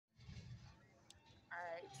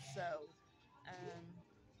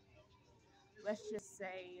let's just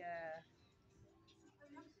say,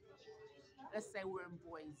 let's say we're in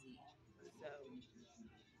Boise. So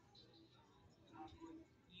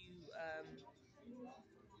you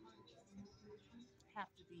have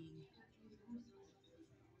to be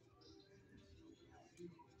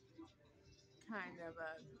kind of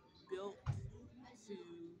built to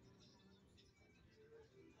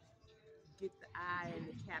get the eye and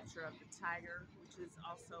the capture of the tiger, which is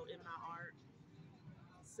also in my art.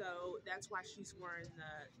 So that's why she's wearing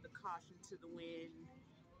the caution to the wind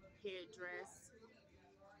headdress,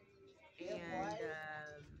 and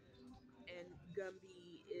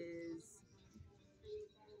Gumby is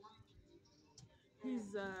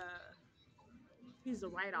he's uh he's a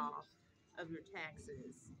write off of your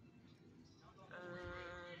taxes.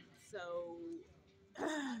 So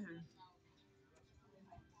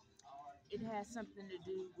it has something to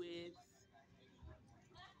do with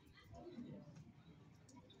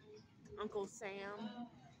Uncle Sam,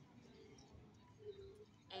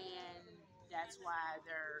 and that's why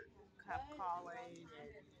they're cop calling.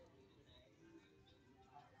 And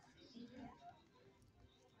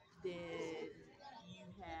then you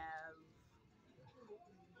have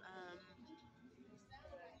um,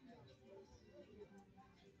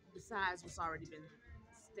 besides what's already been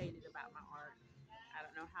stated about my art. I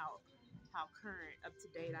don't know how current, up to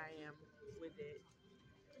date I am with it.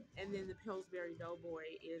 And then the Pillsbury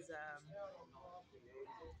Doughboy is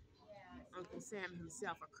Uncle Sam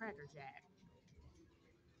himself, a Cracker Jack.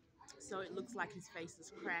 So it looks like his face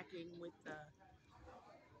is cracking with the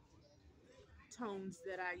tones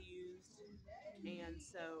that I used, and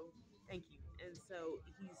so thank you. And so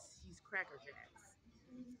he's Cracker Jacks,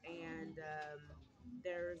 and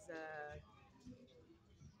there's a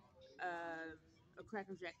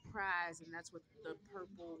Cracker Jack prize, and that's what the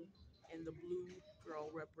purple and the blue girl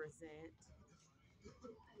represent.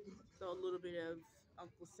 So a little bit of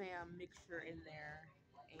Uncle Sam mixture in there,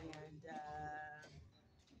 and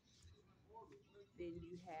then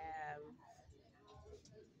you have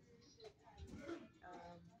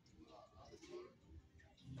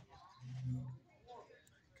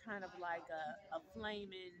kind of like a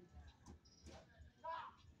flaming.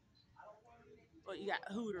 Well, you got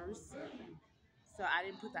Hooters. So I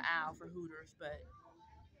didn't put the owl for Hooters, but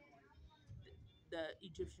the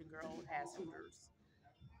Egyptian girl has Hooters.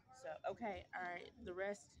 So okay, all right. The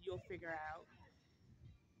rest you'll figure out.